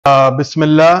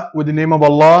Bismillah, with the name of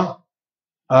Allah.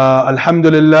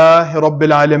 Alhamdulillah,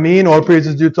 Rabbil Alameen. All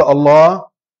praises due to Allah,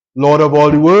 Lord of all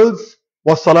the worlds.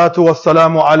 Wassalatu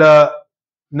wassalamu ala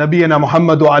Nabiyyina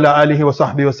Muhammad wa ala alihi wa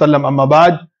sahbihi wa sallam amma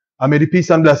ba'd. May the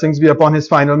peace and blessings be upon his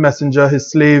final messenger,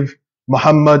 his slave,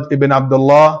 Muhammad ibn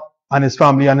Abdullah, and his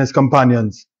family and his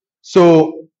companions.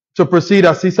 So, to proceed,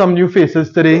 I see some new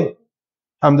faces today,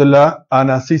 alhamdulillah,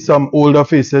 and I see some older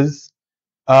faces.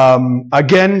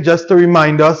 Again, just to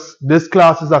remind us, this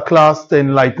class is a class to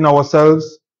enlighten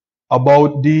ourselves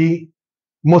about the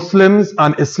Muslims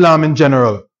and Islam in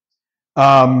general.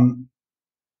 The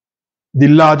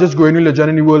largest growing religion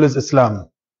in the world is Islam.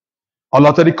 A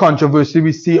lot of the controversy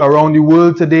we see around the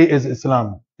world today is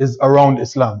around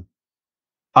Islam.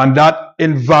 And that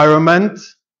environment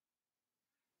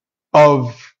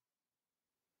of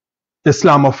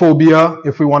Islamophobia,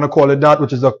 if we want to call it that,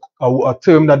 which is a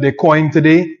term that they coined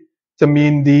today to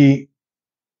mean the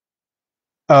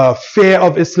fear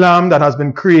of Islam that has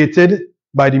been created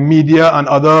by the media and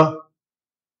other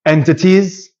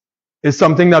entities, is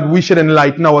something that we should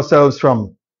enlighten ourselves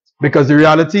from. Because the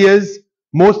reality is,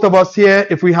 most of us here,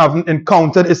 if we haven't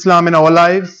encountered Islam in our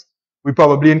lives, we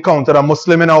probably encountered a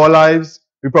Muslim in our lives,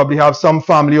 we probably have some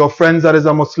family or friends that is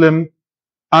a Muslim,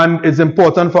 and it's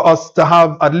important for us to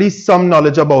have at least some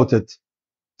knowledge about it,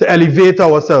 to elevate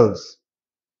ourselves.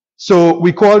 So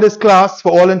we call this class,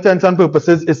 for all intents and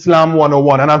purposes, Islam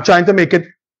 101. And I'm trying to make it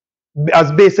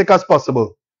as basic as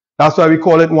possible. That's why we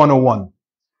call it 101.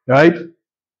 Right?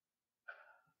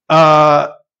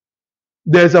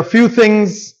 There's a few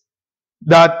things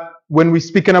that when we're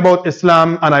speaking about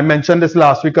Islam, and I mentioned this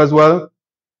last week as well,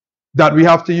 that we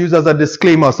have to use as a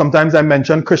disclaimer. Sometimes I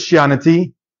mention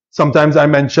Christianity. Sometimes I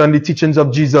mention the teachings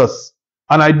of Jesus.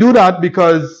 And I do that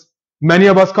because many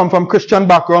of us come from Christian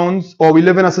backgrounds, or we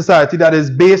live in a society that is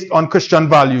based on Christian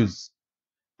values.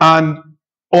 And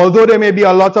although there may be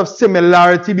a lot of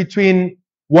similarity between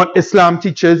what Islam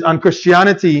teaches and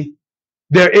Christianity,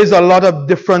 there is a lot of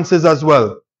differences as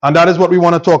well. And that is what we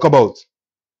want to talk about.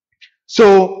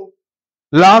 So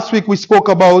last week we spoke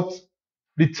about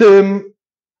the term,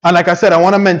 and like I said, I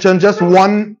want to mention just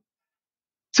one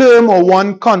term or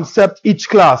one concept each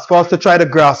class for us to try to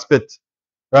grasp it,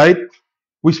 right?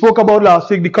 We spoke about last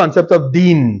week the concept of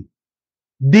deen.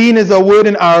 Deen is a word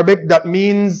in Arabic that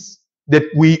means that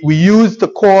we use to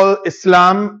call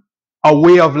Islam a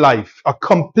way of life, a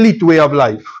complete way of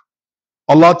life.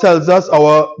 Allah tells us,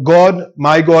 our God,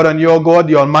 my God and your God,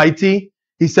 the Almighty,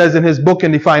 He says in His book,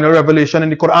 in the final revelation in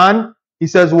the Quran, He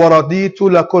says, وَرَضِيتُ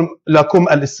لَكُمْ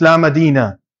الْإِسْلَامَ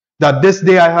دِينًا, that this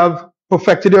day I have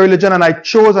perfected your religion, and I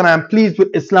chose and I am pleased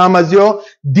with Islam as your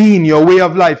deen, your way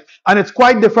of life. And it's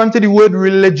quite different to the word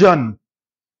religion.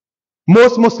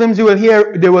 Most Muslims, you will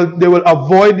hear, they will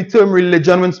avoid the term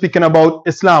religion when speaking about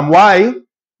Islam. Why?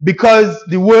 Because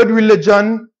the word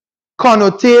religion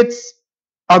connotates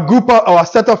a group or a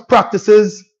set of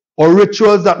practices or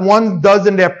rituals that one does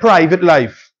in their private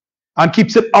life and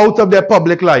keeps it out of their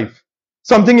public life.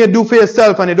 Something you do for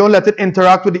yourself and you don't let it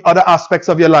interact with the other aspects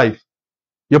of your life.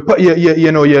 You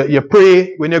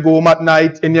pray when you go home at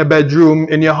night, in your bedroom,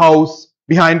 in your house,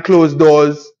 behind closed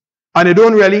doors, and you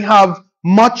don't really have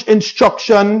much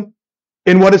instruction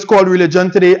in what is called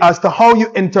religion today as to how you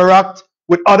interact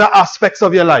with other aspects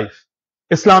of your life.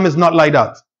 Islam is not like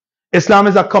that. Islam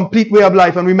is a complete way of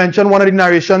life, and we mentioned one of the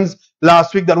narrations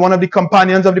last week that one of the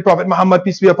companions of the Prophet Muhammad,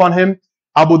 peace be upon him,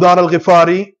 Abu Dhar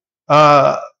al-Ghifari,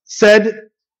 said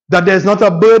that there's not a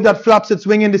bird that flaps its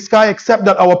wing in the sky except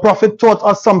that our Prophet taught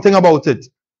us something about it.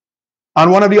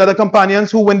 And one of the other companions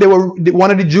who, when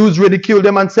one of the Jews ridiculed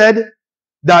him and said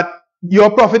that your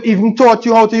Prophet even taught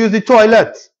you how to use the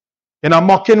toilet in a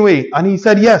mocking way. And he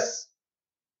said yes,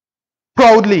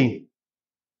 proudly,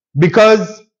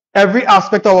 because every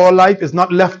aspect of our life is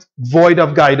not left void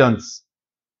of guidance.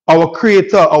 Our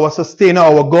Creator, our Sustainer,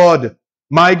 our God,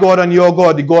 my God and your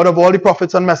God, the God of all the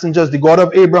prophets and messengers, the God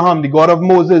of Abraham, the God of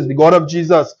Moses, the God of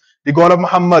Jesus, the God of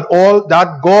Muhammad, all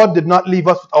that God did not leave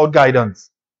us without guidance.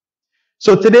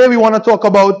 So today we want to talk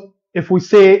about, if we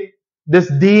say this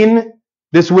deen,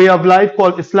 this way of life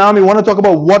called Islam, we want to talk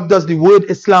about what does the word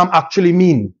Islam actually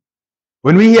mean.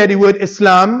 When we hear the word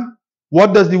Islam,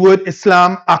 what does the word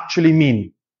Islam actually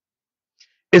mean?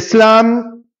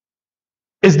 Islam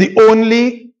is the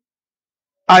only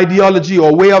ideology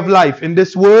or way of life in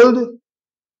this world,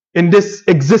 in this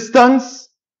existence,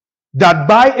 that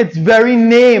by its very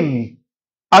name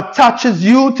attaches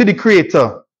you to the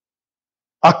Creator,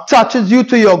 attaches you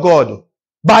to your God,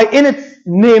 by in its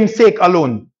namesake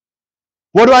alone.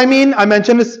 What do I mean? I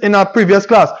mentioned this in our previous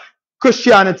class.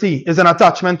 Christianity is an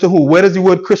attachment to who? Where does the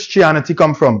word Christianity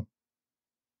come from?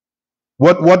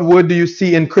 What word do you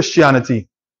see in Christianity?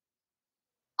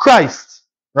 Christ,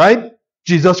 right?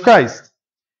 Jesus Christ.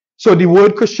 So the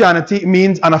word Christianity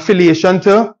means an affiliation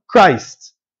to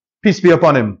Christ. Peace be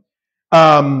upon him.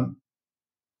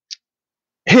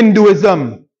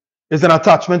 Hinduism is an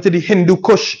attachment to the Hindu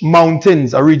Kush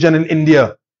mountains, a region in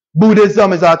India.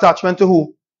 Buddhism is an attachment to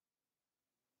who?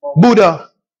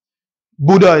 Buddha.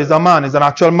 Buddha is a man, is an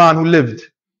actual man who lived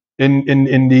in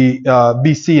the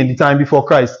BC, in the time before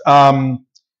Christ.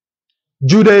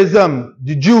 Judaism,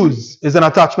 the Jews, is an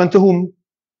attachment to whom?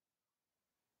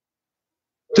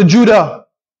 To Judah.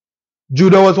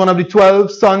 Judah was one of the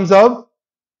 12 sons of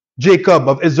Jacob,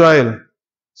 of Israel.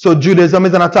 So Judaism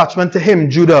is an attachment to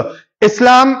him, Judah.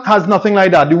 Islam has nothing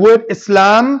like that. The word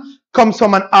Islam comes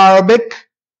from an Arabic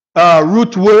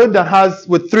root word that has,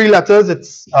 with 3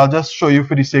 letters, I'll just show you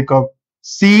for the sake of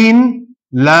Sin,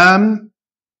 Lam,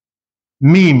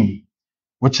 Mim,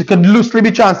 which could loosely be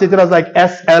translated as like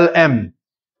SLM.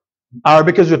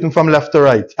 Arabic is written from left to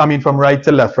right. I mean from right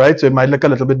to left, right? So it might look a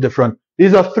little bit different.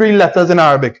 These are 3 letters in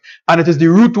Arabic. And it is the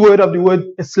root word of the word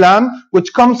Islam,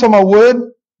 which comes from a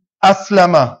word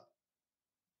Aslama.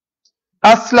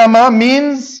 Aslama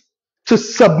means to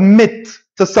submit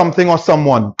to something or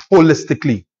someone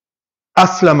holistically.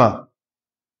 Aslama.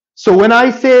 So when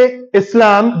I say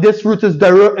Islam, this root is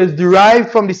derived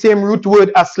from the same root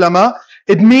word Aslama.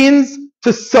 It means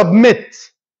to submit.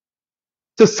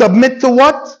 To submit to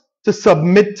what? To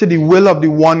submit to the will of the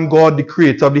one God, the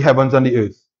creator of the heavens and the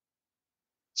earth.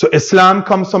 So Islam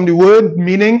comes from the word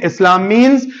meaning, Islam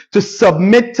means to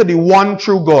submit to the one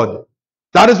true God.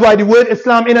 That is why the word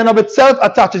Islam in and of itself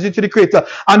attaches you to the creator.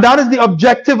 And that is the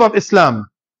objective of Islam.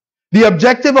 The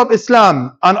objective of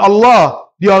Islam and Allah,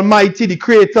 the Almighty, the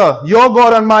Creator, your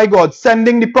God and my God,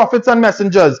 sending the prophets and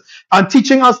messengers and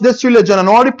teaching us this religion and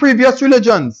all the previous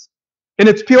religions in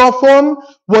its pure form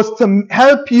was to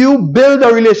help you build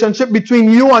a relationship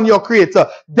between you and your Creator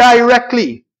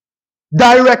directly.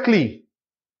 Directly.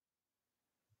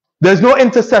 There's no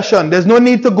intercession. There's no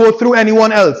need to go through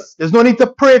anyone else. There's no need to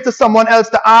pray to someone else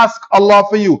to ask Allah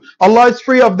for you. Allah is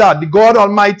free of that. The God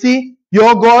Almighty,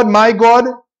 your God, my God,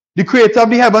 the creator of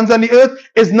the heavens and the earth,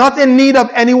 is not in need of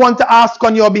anyone to ask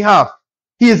on your behalf.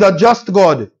 He is a just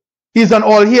God. He is an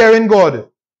all-hearing God.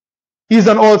 He is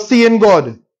an all-seeing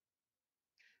God.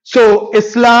 So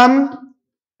Islam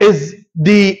is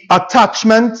the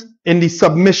attachment in the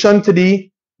submission to the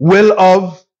will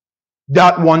of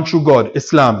that one true God,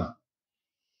 Islam.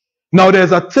 Now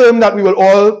there's a term that we will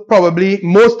all probably,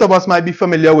 most of us might be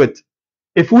familiar with.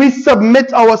 If we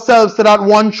submit ourselves to that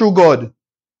one true God,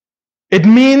 it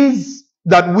means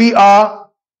that we are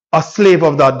a slave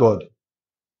of that God.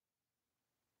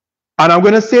 And I'm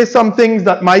going to say some things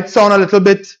that might sound a little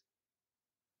bit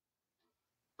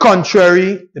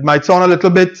contrary. It might sound a little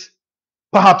bit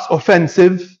perhaps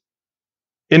offensive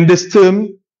in this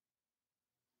term.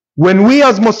 When we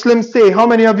as Muslims say, how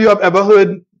many of you have ever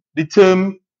heard the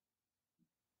term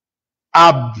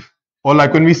Abd? Or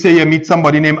like when we say you meet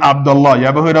somebody named Abdullah. You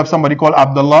ever heard of somebody called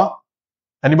Abdullah?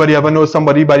 Anybody ever know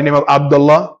somebody by the name of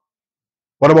Abdullah?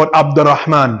 What about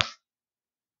Abdurrahman?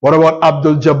 What about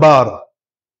Abdul Jabbar?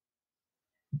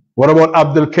 What about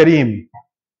Abdul Karim?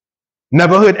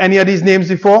 Never heard any of these names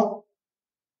before?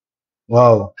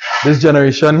 Wow, this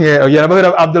generation here. You never heard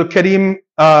of Abdul Karim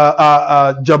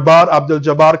Jabbar, Abdul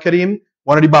Jabbar Karim,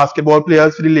 one of the basketball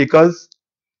players for the Lakers?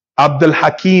 Abdul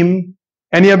Hakim.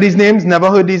 Any of these names? Never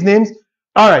heard these names?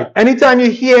 Alright, anytime you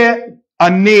hear a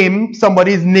name,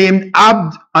 somebody is named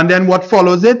Abd, and then what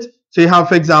follows it? So you have,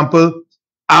 for example,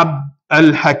 Abd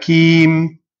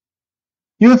al-Hakim.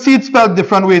 You'll see it spelled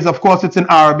different ways. Of course, it's in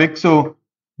Arabic, so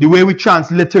the way we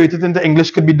transliterate it into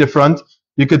English could be different.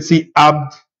 You could see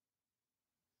Abd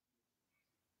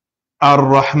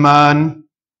ar-Rahman.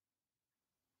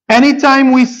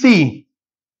 Anytime we see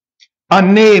a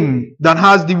name that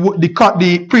has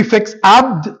the prefix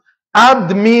Abd,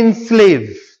 Abd means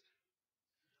slave.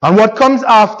 And what comes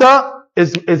after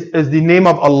is the name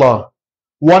of Allah.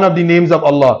 One of the names of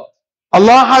Allah.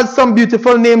 Allah has some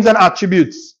beautiful names and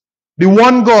attributes. The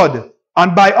one God.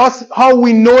 And by us, how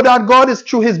we know that God is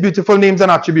through His beautiful names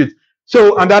and attributes.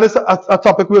 So, and that is a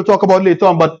topic we'll talk about later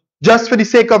on. But just for the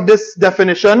sake of this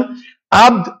definition,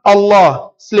 Abd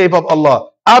Allah, slave of Allah.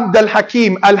 Abd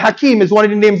al-Hakim. Al-Hakim is one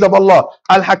of the names of Allah.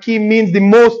 Al-Hakim means the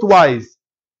most wise.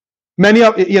 Many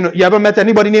of you ever met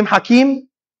anybody named Hakim?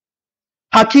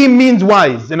 Hakim means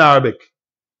wise in Arabic.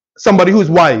 Somebody who's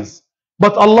wise.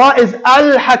 But Allah is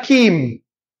Al-Hakim.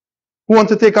 Who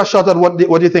wants to take a shot at what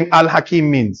do you think Al-Hakim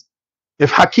means?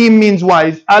 If Hakim means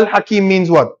wise, Al-Hakim means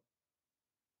what?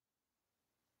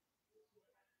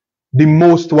 The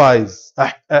most wise.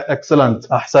 Excellent.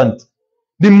 Ahsant.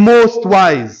 The most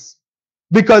wise.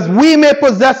 Because we may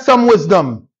possess some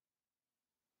wisdom,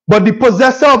 but the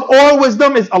possessor of all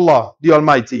wisdom is Allah, the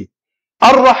Almighty.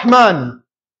 Ar-Rahman.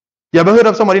 You ever heard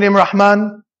of somebody named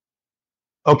Rahman?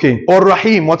 Okay. Or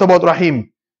Rahim. What about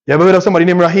Rahim? You ever heard of somebody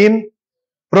named Rahim?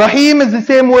 Rahim is the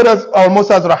same word as almost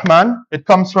as Rahman. It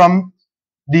comes from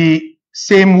the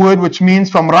same word which means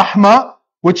from Rahma,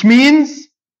 which means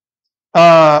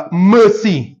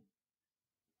mercy.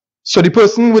 So the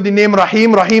person with the name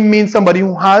Rahim, Rahim means somebody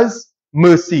who has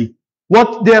mercy.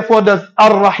 What therefore does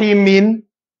Ar-Rahim mean?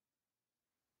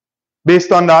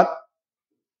 Based on that?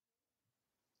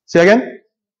 Say again?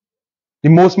 The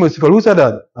most merciful. Who said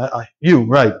that? You,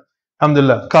 right.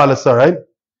 Alhamdulillah. Khalasa, right?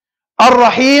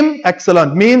 Ar-Rahim,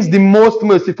 excellent, means the most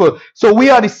merciful. So we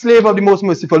are the slave of the most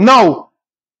merciful. Now,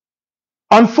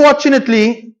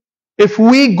 unfortunately, if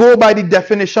we go by the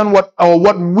definition what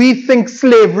we think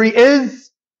slavery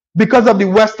is, because of the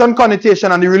Western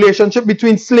connotation and the relationship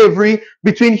between slavery,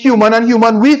 between human and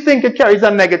human, we think it carries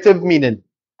a negative meaning.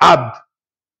 Abd.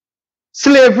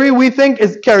 Slavery, we think,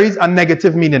 carries a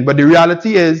negative meaning. But the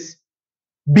reality is,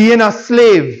 being a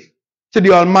slave to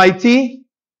the Almighty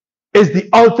is the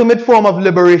ultimate form of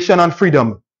liberation and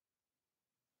freedom.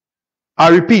 I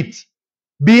repeat,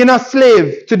 being a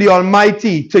slave to the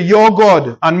Almighty, to your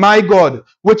God and my God,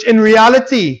 which in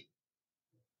reality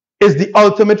is the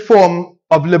ultimate form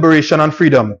of liberation and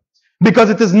freedom. Because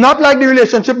it is not like the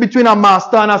relationship between a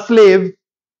master and a slave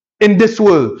in this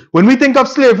world. When we think of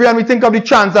slavery and we think of the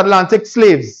transatlantic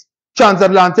slaves,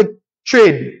 transatlantic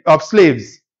trade of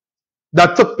slaves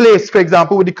that took place, for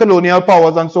example, with the colonial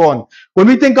powers and so on. When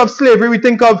we think of slavery, we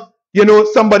think of,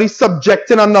 somebody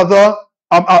subjecting another,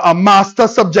 a master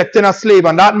subjecting a slave.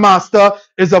 And that master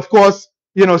is, of course,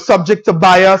 subject to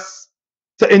bias,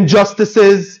 to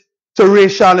injustices, to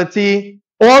raciality,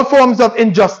 all forms of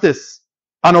injustice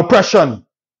and oppression.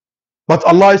 But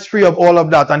Allah is free of all of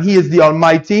that, and He is the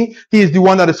Almighty. He is the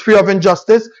one that is free of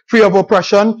injustice, free of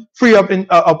oppression, free of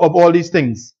all these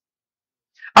things.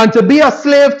 And to be a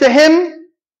slave to Him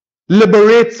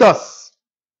liberates us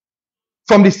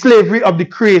from the slavery of the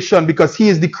creation, because He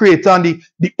is the creator and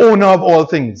the owner of all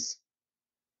things.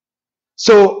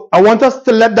 So I want us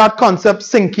to let that concept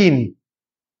sink in,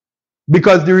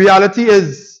 because the reality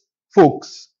is,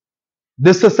 folks,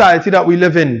 this society that we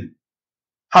live in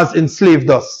has enslaved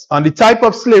us. And the type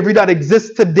of slavery that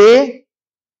exists today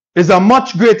is a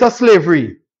much greater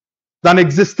slavery than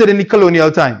existed in the colonial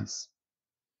times.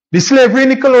 The slavery in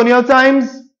the colonial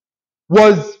times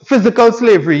was physical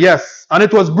slavery, yes, and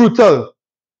it was brutal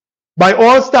by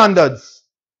all standards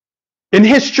in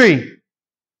history.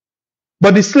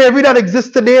 But the slavery that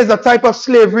exists today is a type of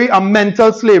slavery, a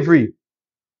mental slavery,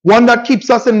 one that keeps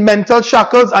us in mental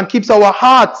shackles and keeps our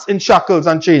hearts in shackles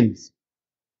and chains,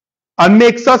 and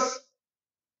makes us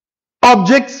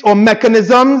objects or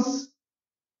mechanisms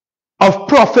of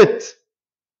profit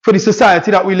for the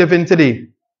society that we live in today.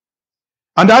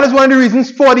 And that is one of the reasons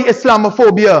for the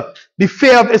Islamophobia, the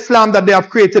fear of Islam that they have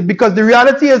created, because the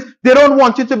reality is they don't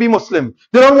want you to be Muslim.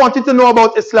 They don't want you to know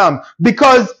about Islam,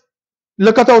 because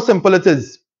look at how simple it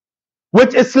is.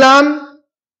 With Islam,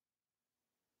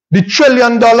 the $1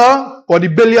 trillion or the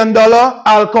 $1 billion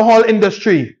alcohol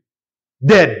industry,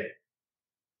 dead.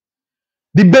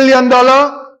 The $1 billion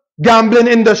gambling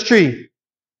industry,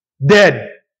 dead.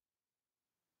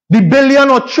 The billion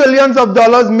or trillions of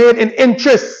dollars made in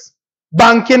interest,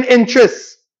 banking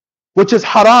interest, which is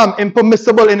haram,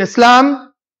 impermissible in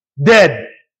Islam, dead.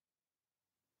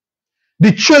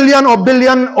 The trillion or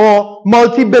billion or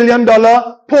multi-billion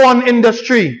dollar porn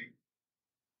industry,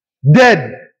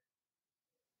 dead.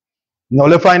 Now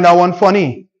let's find that one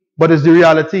funny, but it's the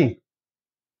reality.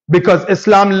 Because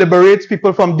Islam liberates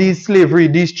people from these slavery,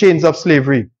 these chains of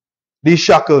slavery, these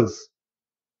shackles.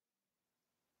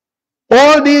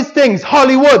 All these things,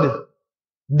 Hollywood,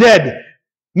 dead.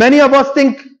 Many of us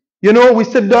think, we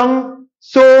sit down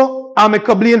so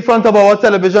amicably in front of our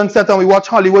television set and we watch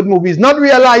Hollywood movies, not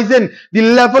realizing the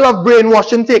level of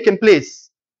brainwashing taking place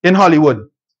in Hollywood.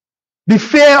 The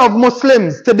fear of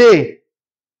Muslims today,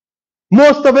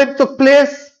 most of it took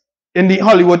place in the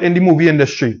Hollywood, in the movie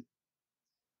industry.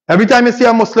 Every time you see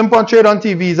a Muslim portrayed on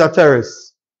TV, he's a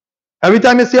terrorist. Every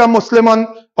time you see a Muslim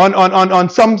on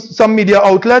some media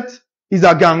outlet, he's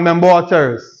a gang member or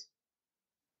terrorist.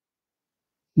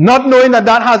 Not knowing that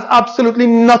that has absolutely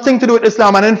nothing to do with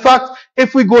Islam. And in fact,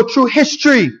 if we go through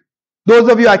history, those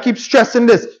of you, I keep stressing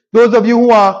this, those of you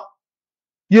who are,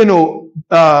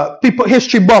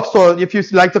 history buffs, or if you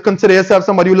like to consider yourself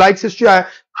somebody who likes history, I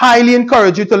highly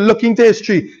encourage you to look into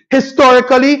history.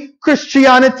 Historically,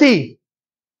 Christianity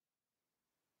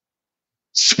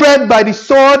spread by the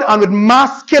sword and with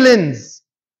mass killings,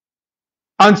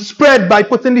 and spread by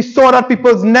putting the sword at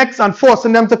people's necks and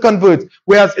forcing them to convert,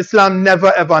 whereas Islam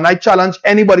never ever, and I challenge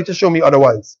anybody to show me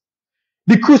otherwise.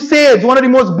 The Crusades, one of the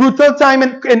most brutal time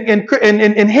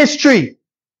in history.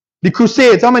 The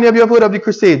Crusades, how many of you have heard of the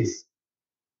Crusades?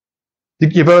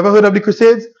 You've ever heard of the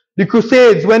Crusades? The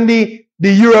Crusades, when the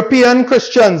European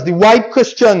Christians, the white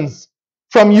Christians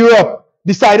from Europe,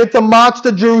 decided to march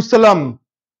to Jerusalem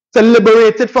to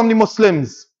liberate it from the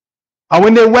Muslims. And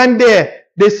when they went there,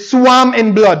 they swam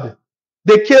in blood.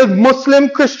 They killed Muslim,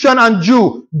 Christian, and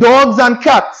Jew, dogs and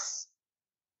cats.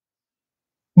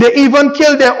 They even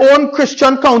killed their own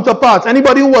Christian counterparts,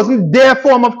 anybody who wasn't their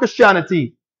form of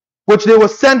Christianity, which they were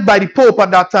sent by the Pope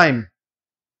at that time.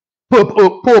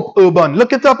 Pope Urban.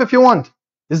 Look it up if you want.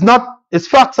 It's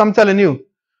facts, I'm telling you.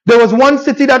 There was one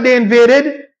city that they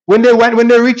invaded. When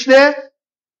they reached there,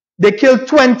 they killed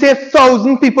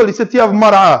 20,000 people, the city of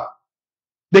Mar'a.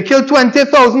 They killed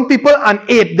 20,000 people and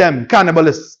ate them,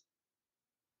 cannibalists.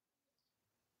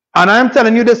 And I am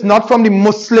telling you this not from the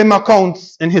Muslim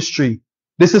accounts in history.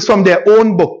 This is from their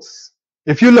own books.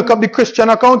 If you look up the Christian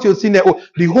account, you'll see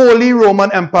the Holy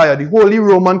Roman Empire, the Holy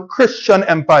Roman Christian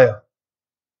Empire.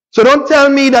 So don't tell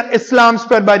me that Islam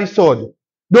spread by the sword.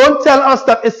 Don't tell us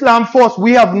that Islam forced.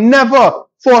 We have never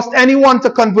forced anyone to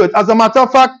convert. As a matter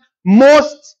of fact,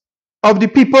 most of the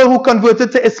people who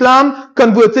converted to Islam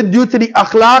converted due to the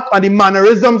akhlaq and the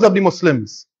mannerisms of the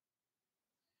Muslims.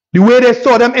 The way they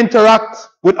saw them interact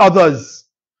with others.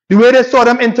 The way they saw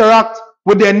them interact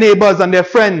with their neighbors and their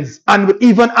friends and with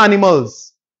even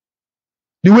animals.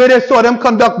 The way they saw them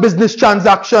conduct business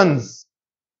transactions.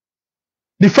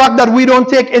 The fact that we don't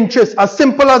take interest, as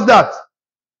simple as that.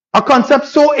 A concept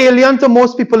so alien to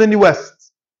most people in the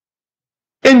West.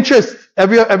 Interest.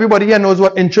 Everybody here knows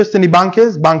what interest in the bank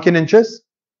is? Banking interest.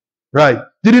 Right.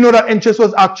 Did you know that interest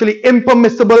was actually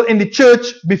impermissible in the church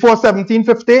before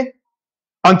 1750?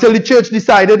 Until the church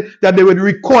decided that they would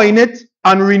recoin it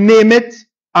and rename it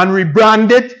and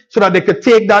rebrand it so that they could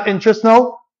take that interest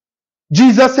now.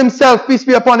 Jesus himself, peace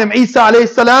be upon him, Isa alayhi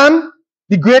salam,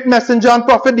 the great messenger and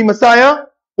prophet, the Messiah,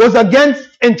 was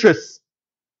against interest.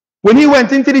 When he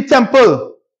went into the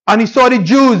temple and he saw the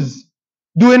Jews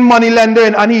doing money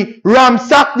lending and he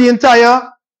ransacked the entire,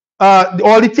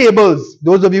 all the tables,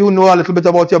 those of you who know a little bit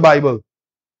about your Bible,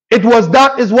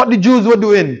 that is what the Jews were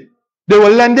doing. They were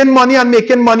lending money and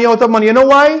making money out of money. You know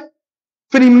why?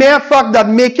 For the mere fact that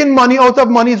making money out of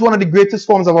money is one of the greatest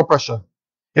forms of oppression.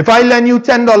 If I lend you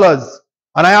 $10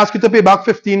 and I ask you to pay back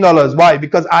 $15, why?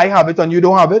 Because I have it and you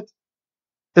don't have it.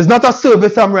 It's not a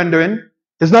service I'm rendering.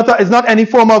 It's not any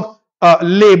form of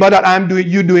labor that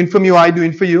you doing for me or I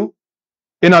doing for you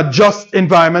in a just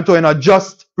environment or in a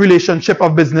just relationship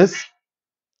of business.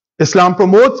 Islam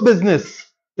promotes business.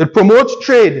 It promotes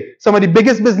trade. Some of the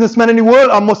biggest businessmen in the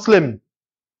world are Muslim.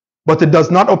 But it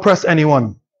does not oppress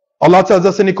anyone. Allah tells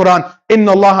us in the Quran, إِنَّ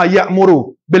اللَّهَ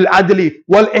يَأْمُرُ بِالْعَدْلِ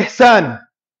وَالْإِحْسَانِ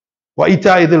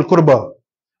وَإِيتَاءِ ذِي الْقُرْبَى.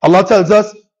 Allah tells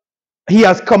us, He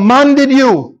has commanded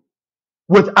you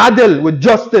with adl, with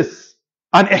justice,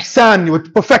 and ihsan,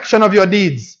 with perfection of your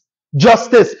deeds.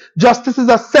 Justice. Justice is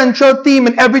a central theme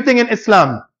in everything in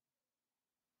Islam.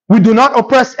 We do not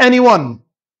oppress anyone.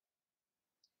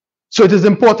 So it is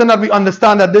important that we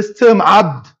understand that this term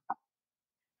abd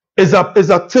is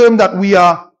a term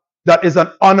that is an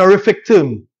honorific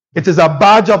term. It is a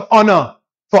badge of honor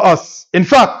for us. In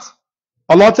fact,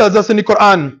 Allah tells us in the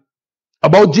Quran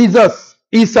about Jesus,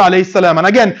 Isa alayhi salam. And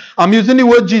again, I'm using the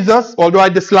word Jesus, although I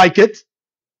dislike it,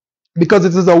 because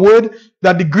it is a word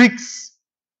that the Greeks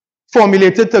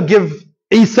formulated to give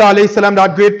Isa alayhi salam,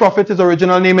 that great prophet. His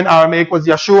original name in Aramaic was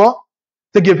Yeshua,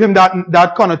 to give him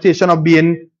that connotation of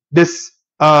being this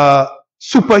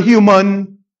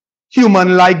superhuman,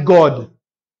 human-like God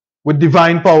with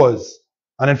divine powers.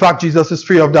 And in fact, Jesus is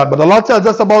free of that. But Allah tells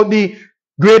us about the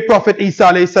great prophet Isa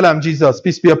alayhi salam, Jesus,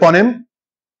 peace be upon him,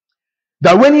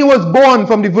 that when he was born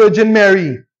from the Virgin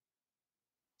Mary,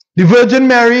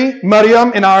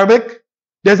 Maryam in Arabic,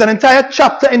 there's an entire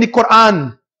chapter in the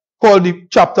Quran called the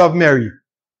chapter of Mary.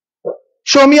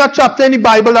 Show me a chapter in the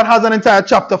Bible that has an entire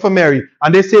chapter for Mary.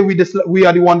 And they say we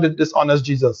are the one that dishonors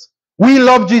Jesus. We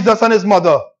love Jesus and his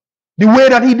mother the way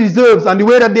that he deserves and the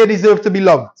way that they deserve to be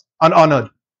loved and honored.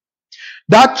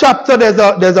 That chapter, there's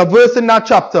a verse in that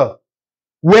chapter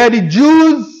where the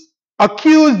Jews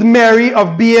accused Mary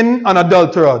of being an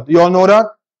adulterer. Do you all know that?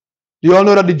 Do you all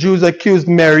know that the Jews accused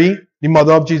Mary, the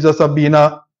mother of Jesus, of being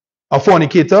a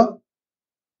fornicator?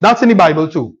 That's in the Bible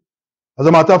too. As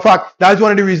a matter of fact, that is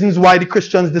one of the reasons why the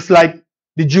Christians dislike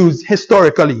the Jews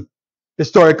historically.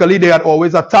 Historically, they had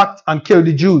always attacked and killed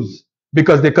the Jews.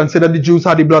 because they considered the Jews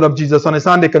had the blood of Jesus on his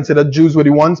hand. They considered Jews were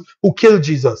the ones who killed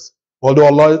Jesus.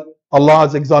 Although Allah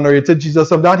has exonerated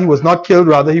Jesus of that, he was not killed,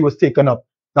 rather he was taken up.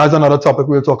 That's another topic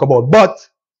we'll talk about. But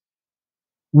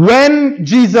when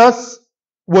Jesus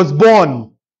was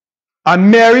born,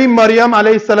 and Mary, Maryam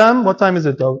alayhi salam, what time is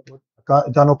it?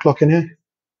 Is there no clock in here?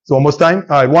 It's almost time.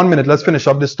 All right, 1 minute. Let's finish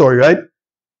up this story, right?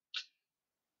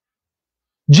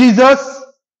 Jesus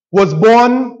was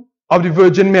born of the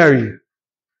Virgin Mary.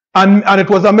 And it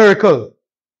was a miracle.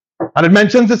 And it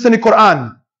mentions this in the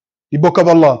Quran, the book of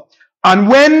Allah. And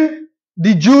when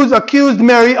the Jews accused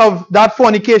Mary of that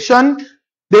fornication,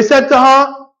 they said to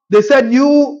her, they said,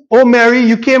 you, oh Mary,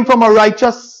 you came from a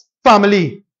righteous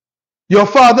family. Your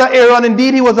father Aaron,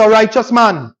 indeed, he was a righteous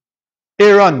man.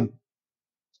 Aaron.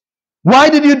 Why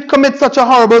did you commit such a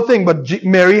horrible thing? But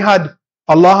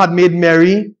Allah had made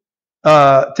Mary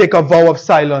take a vow of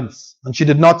silence. And she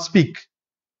did not speak.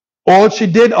 All she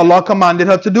did, Allah commanded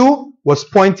her to do, was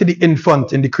point to the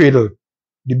infant in the cradle,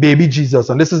 the baby Jesus.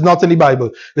 And this is not in the Bible.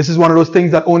 This is one of those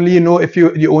things that only you know if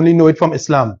you only know it from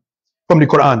Islam, from the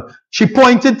Quran. She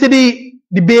pointed to the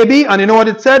baby, and you know what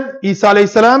it said? Isa alayhi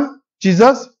salam,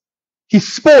 Jesus, he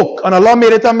spoke, and Allah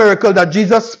made it a miracle that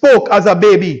Jesus spoke as a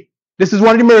baby. This is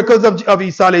one of the miracles of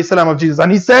Isa alayhi salam, of Jesus.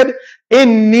 And he said,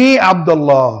 Inni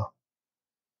Abdullah.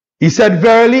 He said,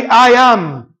 verily I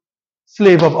am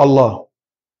slave of Allah.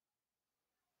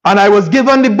 And I was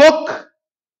given the book.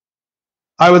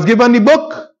 I was given the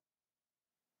book.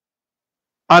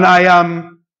 And I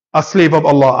am a slave of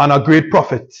Allah and a great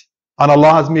prophet. And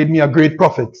Allah has made me a great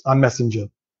prophet and messenger.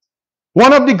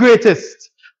 One of the greatest.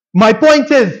 My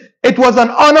point is, it was an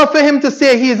honor for him to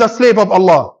say he is a slave of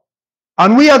Allah.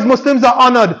 And we as Muslims are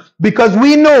honored because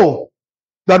we know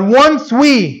that once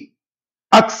we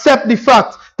accept the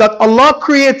fact that Allah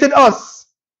created us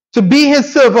to be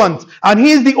his servant, and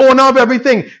he is the owner of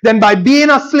everything, then by being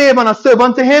a slave and a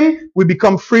servant to him, we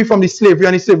become free from the slavery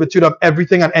and the servitude of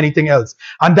everything and anything else.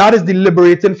 And that is the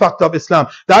liberating factor of Islam.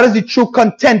 That is the true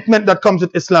contentment that comes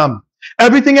with Islam.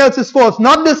 Everything else is false.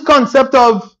 Not this concept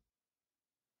of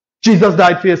Jesus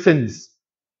died for your sins.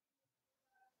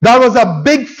 That was a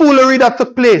big foolery that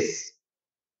took place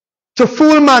to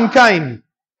fool mankind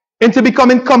into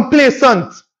becoming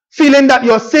complacent, feeling that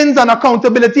your sins and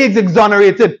accountability is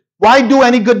exonerated. Why do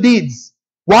any good deeds?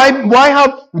 Why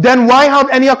have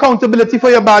any accountability for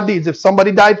your bad deeds if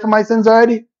somebody died for my sins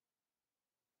already?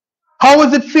 How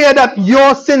is it fair that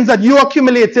your sins that you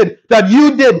accumulated, that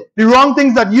you did, the wrong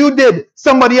things that you did,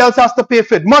 somebody else has to pay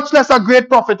for it? Much less a great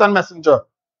prophet and messenger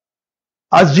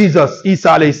as Jesus, Isa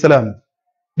alayhi salam.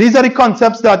 These are the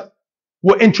concepts that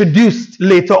were introduced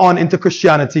later on into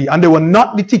Christianity, and they were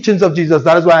not the teachings of Jesus.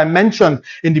 That is why I mentioned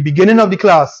in the beginning of the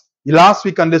class, last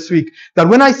week and this week, that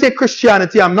when I say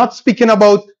Christianity, I'm not speaking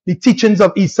about the teachings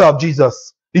of Isa, of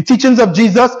Jesus. The teachings of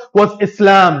Jesus was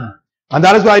Islam. And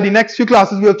that is why the next few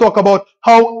classes we'll talk about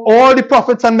how all the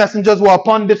prophets and messengers were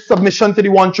upon this submission to the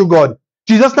one true God.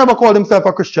 Jesus never called himself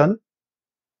a Christian.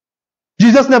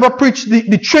 Jesus never preached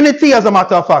the Trinity, as a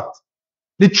matter of fact.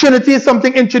 The Trinity is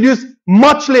something introduced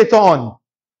much later on.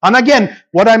 And again,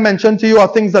 what I mentioned to you are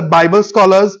things that Bible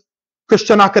scholars,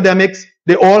 Christian academics,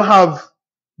 they all have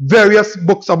various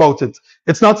books about it.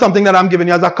 It's not something that I'm giving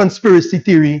you as a conspiracy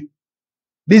theory.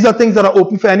 These are things that are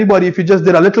open for anybody if you just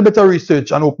did a little bit of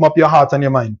research and open up your heart and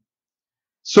your mind.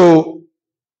 So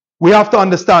we have to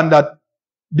understand that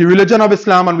the religion of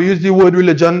Islam, and we use the word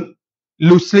religion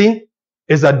loosely,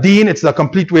 is a deen, it's a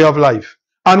complete way of life.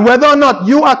 And whether or not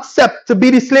you accept to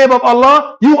be the slave of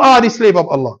Allah, you are the slave of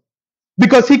Allah.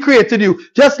 Because he created you.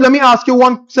 Just let me ask you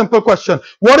one simple question.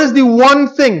 What is the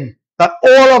one thing that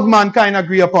all of mankind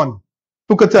agree upon?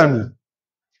 Who could tell me?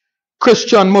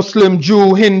 Christian, Muslim,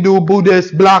 Jew, Hindu,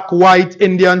 Buddhist, black, white,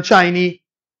 Indian, Chinese.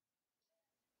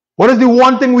 What is the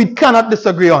one thing we cannot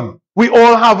disagree on? We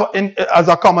all have as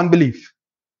a common belief.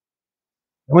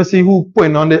 Let me see who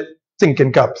pointing on the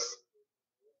thinking caps.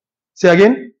 Say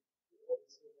again?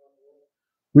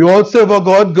 We all serve our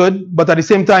God, good, but at the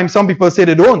same time, some people say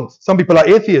they don't. Some people are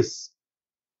atheists.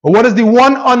 But what is the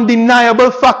one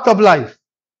undeniable fact of life?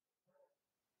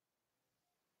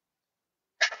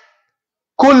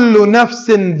 Kullu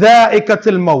nafsin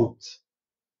dha'iqatil maut.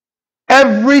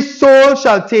 Every soul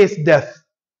shall taste death.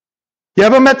 You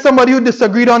ever met somebody who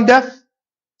disagreed on death?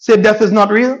 Say death is not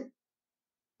real?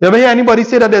 You ever hear anybody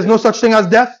say that there's no such thing as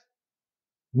death?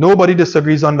 Nobody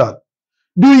disagrees on that.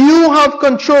 Do you have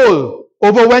control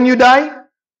over when you die?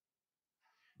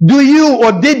 Do you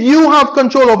or did you have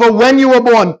control over when you were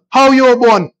born, how you were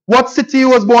born, what city you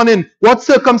was born in, what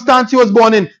circumstance you was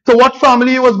born in, to what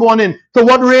family you was born in, to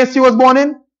what race you was born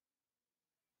in?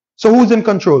 So who's in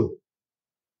control?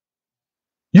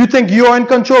 You think you're in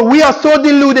control. We are so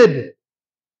deluded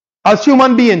as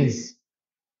human beings.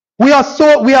 We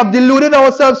have deluded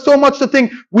ourselves so much to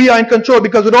think we are in control,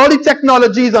 because with all the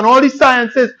technologies and all the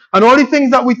sciences and all the things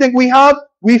that we think we have,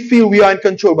 we feel we are in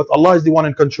control, but Allah is the one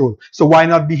in control. So why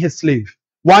not be His slave?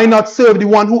 Why not serve the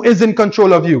one who is in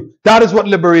control of you? That is what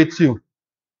liberates you.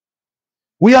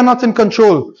 We are not in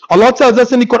control. Allah tells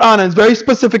us in the Quran, and very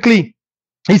specifically,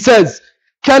 He says,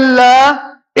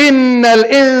 كَلَّا إِنَّ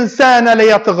الْإِنسَانَ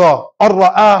لَيَطْغَى أَن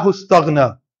رَآهُ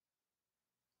اسْتَغْنَى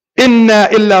إِنَّا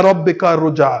إِلَّا رَبِّكَ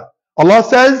الرُّجْعَى. Allah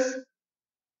says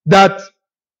that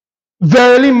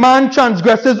verily man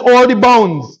transgresses all the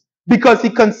bounds because he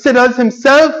considers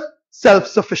himself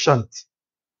self-sufficient.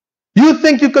 You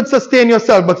think you could sustain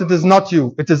yourself, but it is not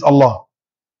you, it is Allah.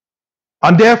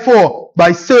 And therefore,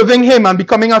 by serving Him and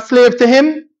becoming a slave to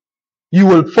Him, you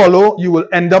will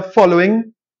end up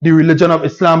following the religion of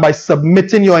Islam by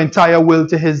submitting your entire will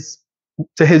to His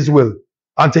will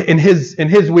and in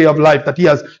His way of life that He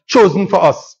has chosen for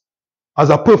us as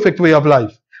a perfect way of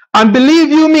life. And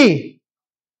believe you me,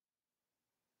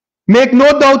 make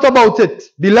no doubt about it,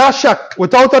 bila shak,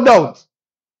 without a doubt,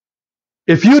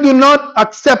 if you do not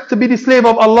accept to be the slave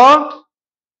of Allah,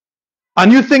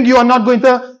 and you think you are not going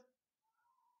to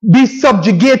be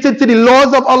subjugated to the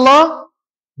laws of Allah,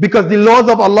 because the laws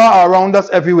of Allah are around us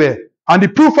everywhere, and the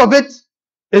proof of it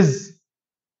is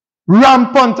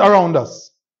rampant around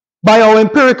us by our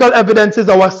empirical evidences,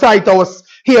 our sight, our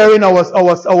hearing,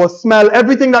 our smell,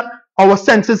 everything that our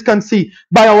senses can see,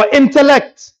 by our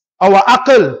intellect, our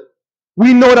aql.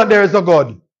 We know that there is a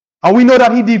God, and we know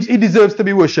that He deserves to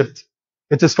be worshipped.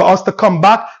 It is for us to come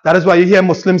back. That is why you hear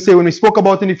Muslims say, when we spoke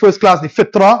about in the first class, the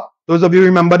fitrah, those of you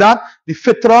remember that? The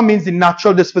fitrah means the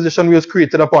natural disposition we was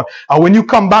created upon. And when you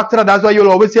come back to that, that's why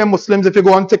you'll always hear Muslims, if you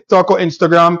go on TikTok or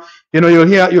Instagram,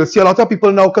 you'll see a lot of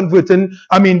people now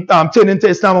turning to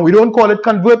Islam. And we don't call it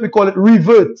convert, we call it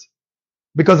revert.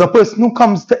 Because a person who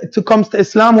comes to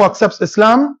Islam, who accepts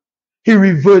Islam, he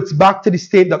reverts back to the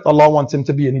state that Allah wants him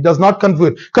to be in. He does not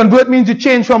convert. Convert means you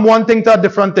change from one thing to a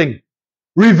different thing.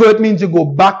 Revert means you go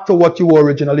back to what you were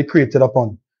originally created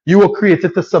upon. You were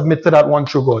created to submit to that one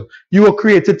true God. You were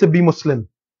created to be Muslim,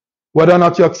 whether or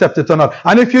not you accept it or not.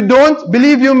 And if you don't,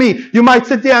 believe you me, you might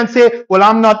sit there and say, well,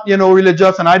 I'm not,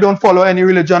 religious, and I don't follow any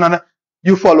religion. And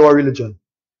you follow a religion.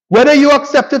 Whether you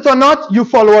accept it or not, you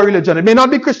follow a religion. It may not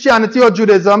be Christianity or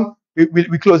Judaism.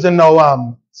 We close in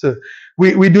now. So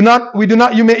it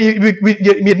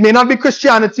may not be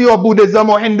Christianity or Buddhism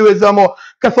or Hinduism or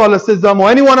Catholicism or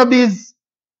any one of these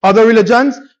other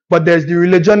religions, but there's the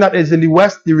religion that is in the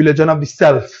West, the religion of the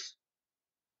self,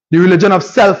 the religion of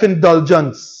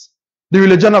self-indulgence, the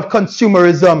religion of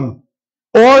consumerism.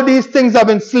 All these things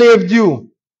have enslaved you,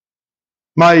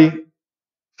 my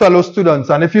fellow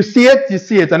students. And if you see it, you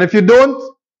see it. And if you don't,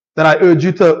 then I urge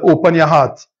you to open your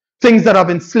heart. Things that have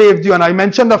enslaved you, and I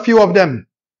mentioned a few of them.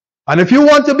 And if you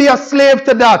want to be a slave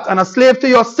to that, and a slave to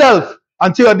yourself,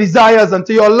 and to your desires, and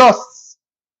to your lusts,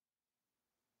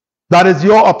 that is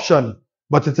your option.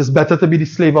 But it is better to be the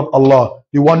slave of Allah,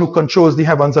 the one who controls the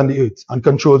heavens and the earth, and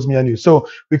controls me and you. So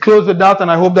we close with that, and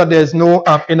I hope that there is no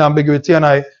inambiguity, and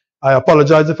I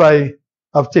apologize if I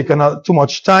have taken too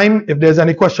much time. If there's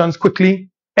any questions, quickly.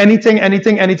 Anything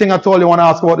at all you want to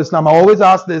ask about Islam. I always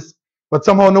ask this, but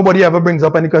somehow nobody ever brings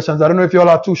up any questions. I don't know if you all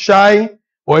are too shy,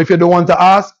 or if you don't want to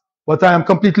ask, but I am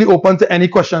completely open to any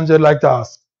questions you'd like to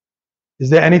ask. Is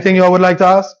there anything you all would like to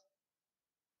ask?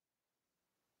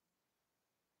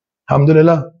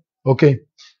 Alhamdulillah. Okay.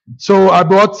 So I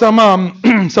brought some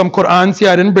Qur'ans here.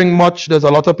 I didn't bring much. There's a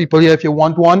lot of people here. If you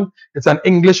want one, it's an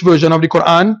English version of the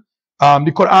Quran.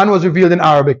 The Quran was revealed in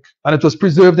Arabic, and it was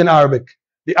preserved in Arabic.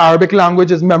 The Arabic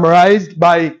language is memorized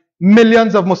by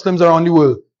millions of Muslims around the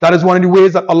world. That is one of the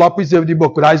ways that Allah preserved the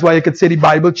book. That is why you could say the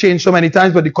Bible changed so many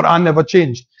times, but the Quran never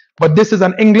changed. But this is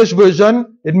an English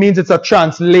version. It means it's a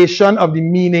translation of the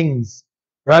meanings,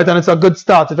 right? And it's a good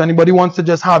start. If anybody wants to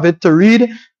just have it to read,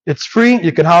 it's free.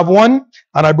 You can have one.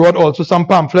 And I brought also some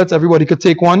pamphlets. Everybody could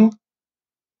take one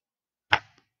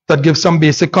that gives some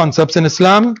basic concepts in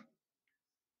Islam.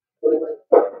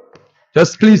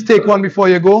 Just please take one before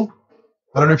you go.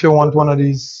 I don't know if you want one of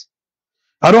these.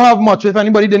 I don't have much. If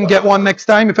anybody didn't get one next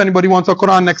time, if anybody wants a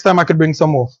Quran next time, I could bring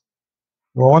some more.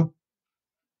 You want one?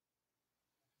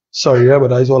 Sorry, yeah, but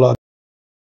that's all I